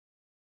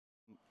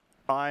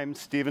I'm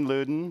Stephen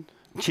Ludin,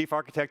 Chief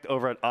Architect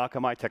over at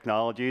Akamai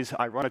Technologies.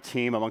 I run a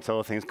team, amongst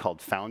other things,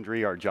 called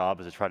Foundry. Our job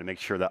is to try to make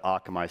sure that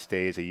Akamai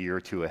stays a year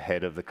or two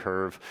ahead of the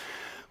curve.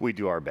 We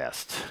do our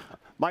best.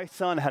 My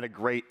son had a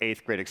great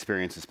 8th grade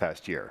experience this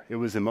past year. It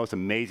was the most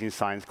amazing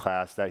science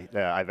class that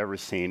I've ever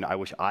seen. I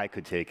wish I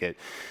could take it.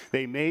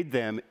 They made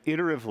them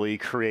iteratively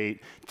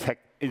create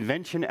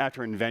invention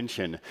after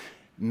invention,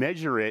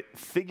 measure it,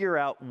 figure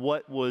out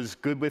what was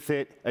good with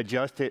it,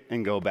 adjust it,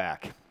 and go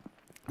back.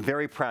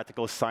 Very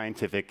practical,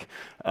 scientific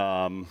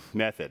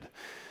method.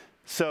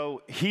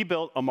 So he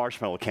built a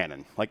Marshmallow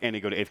Cannon, like any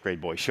good 8th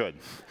grade boy should.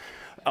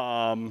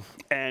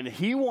 And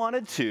he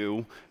wanted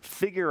to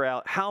figure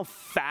out how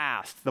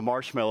fast the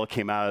marshmallow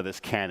came out of this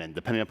cannon,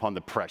 depending upon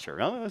the pressure.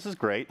 Oh, this is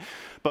great.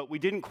 But we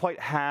didn't quite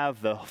have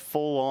the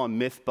full-on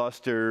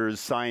Mythbusters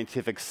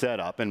scientific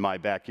setup in my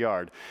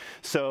backyard.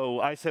 So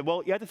I said,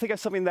 well, you have to think of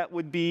something that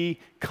would be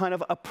kind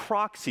of a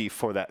proxy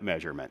for that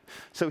measurement.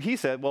 So he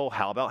said, well,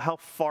 how about how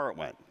far it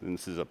went? And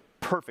this is a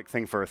perfect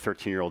thing for a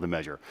 13-year-old to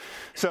measure.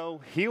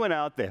 So he went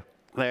out there.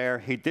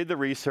 He did the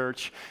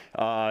research,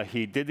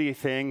 he did the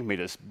thing, made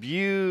this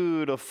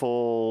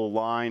beautiful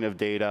line of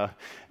data.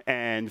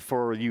 And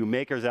for you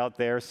makers out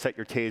there, set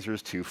your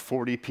tasers to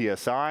 40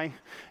 PSI,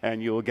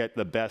 and you'll get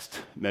the best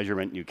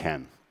measurement you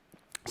can.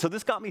 So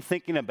this got me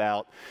thinking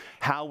about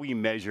how we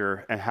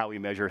measure and how we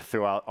measure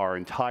throughout our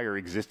entire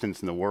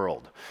existence in the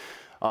world.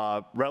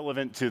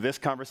 Relevant to this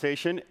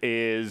conversation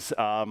is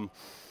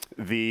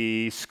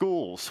the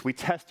schools. We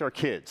test our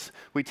kids.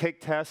 We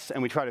take tests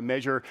and we try to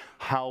measure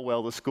how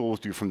well the schools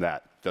do from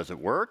that. Does it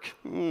work?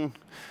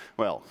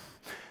 Well,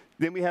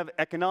 then we have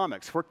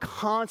economics. We're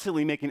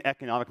constantly making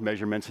economic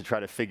measurements to try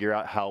to figure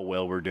out how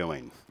well we're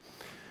doing.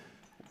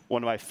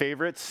 One of my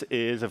favorites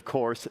is, of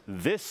course,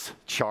 this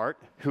chart.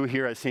 Who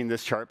here has seen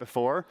this chart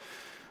before?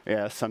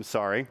 Yes, I'm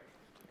sorry.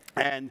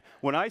 And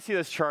when I see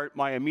this chart,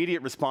 my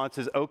immediate response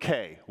is,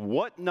 OK,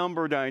 what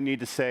number do I need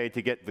to say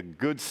to get the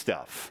good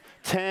stuff?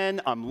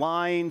 10, I'm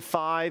lying.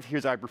 5,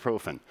 here's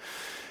ibuprofen.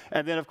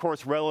 And then, of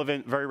course,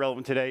 very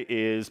relevant today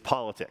is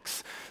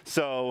politics.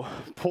 So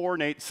poor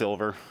Nate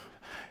Silver.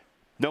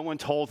 No one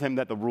told him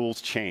that the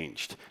rules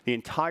changed. The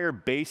entire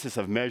basis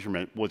of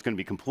measurement was going to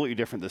be completely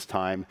different this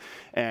time,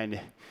 and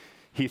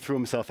he threw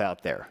himself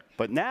out there.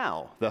 But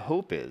now the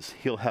hope is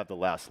he'll have the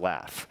last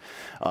laugh.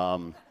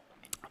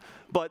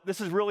 But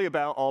this is really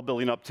about all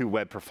building up to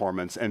web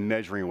performance and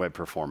measuring web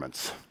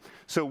performance.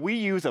 So we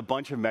use a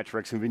bunch of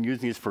metrics, and we've been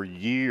using these for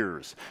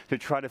years to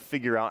try to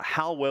figure out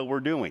how well we're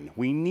doing.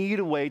 We need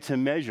a way to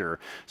measure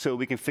so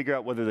we can figure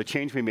out whether the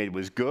change we made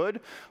was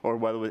good or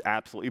whether it was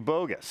absolutely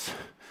bogus.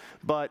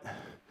 But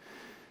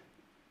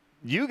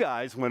you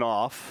guys went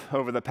off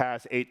over the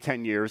past 8,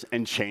 10 years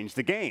and changed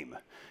the game.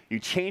 You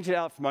changed it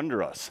out from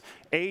under us.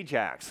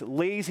 Ajax,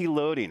 lazy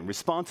loading,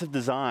 responsive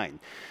design,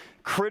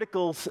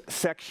 critical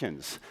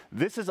sections.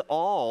 This is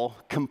all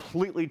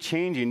completely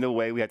changing the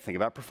way we have to think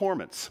about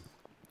performance.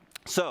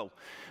 So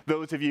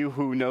those of you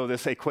who know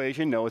this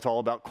equation know it's all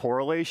about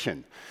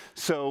correlation.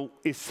 So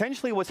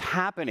essentially what's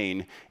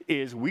happening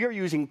is we are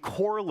using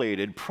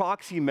correlated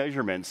proxy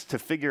measurements to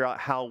figure out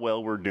how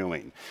well we're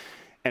doing.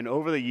 And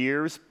over the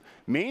years,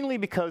 mainly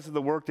because of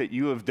the work that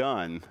you have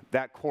done,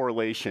 that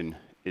correlation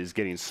is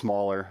getting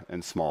smaller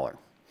and smaller.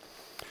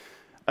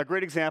 A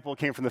great example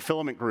came from the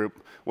Filament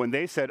Group when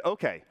they said,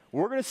 OK,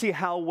 we're going to see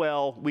how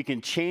well we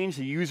can change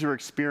the user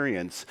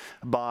experience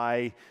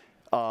by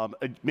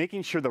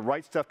making sure the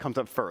right stuff comes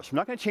up first. We're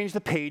not going to change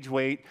the page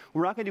weight.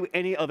 We're not going to do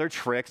any other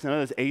tricks, none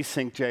of this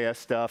async JS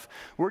stuff.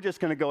 We're just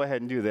going to go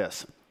ahead and do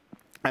this.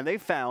 And they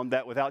found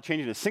that without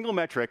changing a single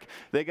metric,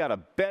 they got a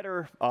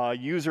better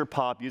user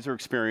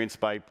experience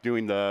by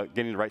getting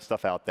the right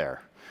stuff out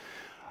there.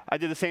 I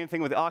did the same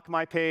thing with the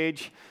Akamai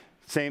page.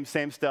 Same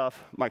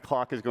stuff. My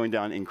clock is going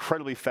down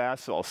incredibly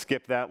fast, so I'll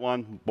skip that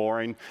one.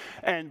 Boring.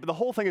 And the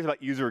whole thing is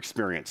about user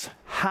experience.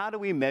 How do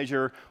we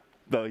measure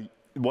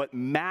what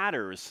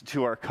matters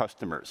to our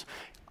customers?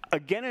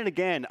 Again and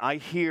again, I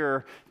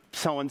hear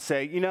someone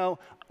say, you know,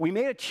 we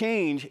made a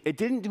change. It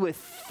didn't do a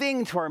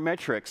thing to our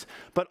metrics,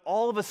 but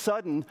all of a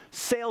sudden,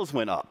 sales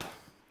went up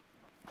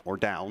or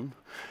down,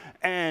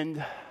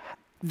 and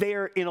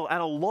they're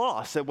at a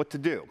loss at what to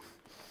do.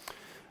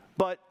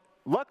 But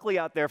luckily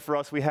out there for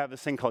us, we have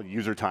this thing called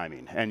user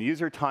timing. And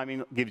user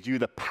timing gives you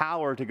the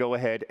power to go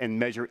ahead and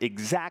measure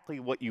exactly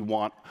what you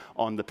want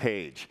on the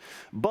page.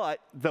 But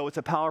though it's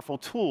a powerful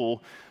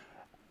tool,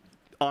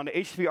 on the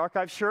HTTP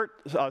archive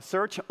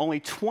search,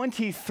 only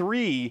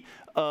 23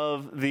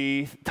 of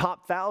the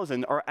top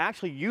 1,000 are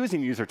actually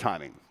using user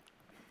timing.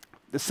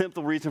 The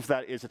simple reason for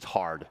that is it's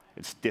hard.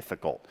 It's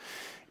difficult.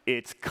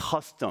 It's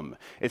custom.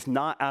 It's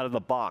not out of the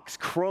box.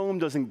 Chrome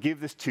doesn't give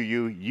this to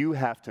you. You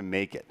have to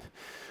make it.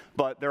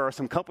 But there are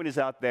some companies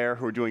out there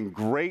who are doing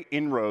great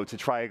inroads to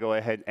try to go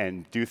ahead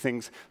and do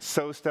things.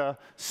 SOSTA,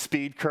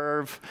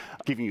 SpeedCurve,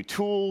 giving you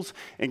tools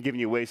and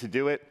giving you ways to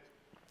do it.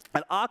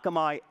 At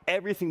Akamai,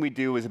 everything we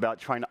do is about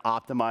trying to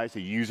optimize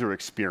the user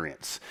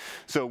experience.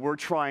 So we're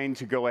trying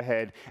to go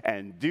ahead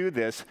and do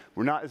this.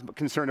 We're not as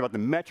concerned about the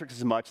metrics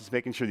as much as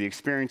making sure the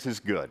experience is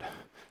good.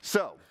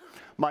 So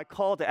my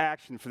call to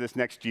action for this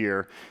next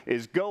year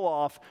is go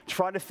off,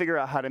 try to figure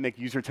out how to make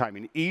user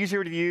timing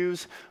easier to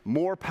use,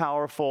 more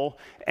powerful,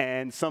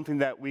 and something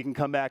that we can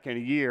come back in a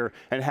year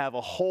and have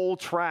a whole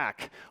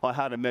track on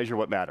how to measure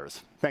what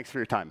matters. Thanks for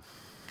your time.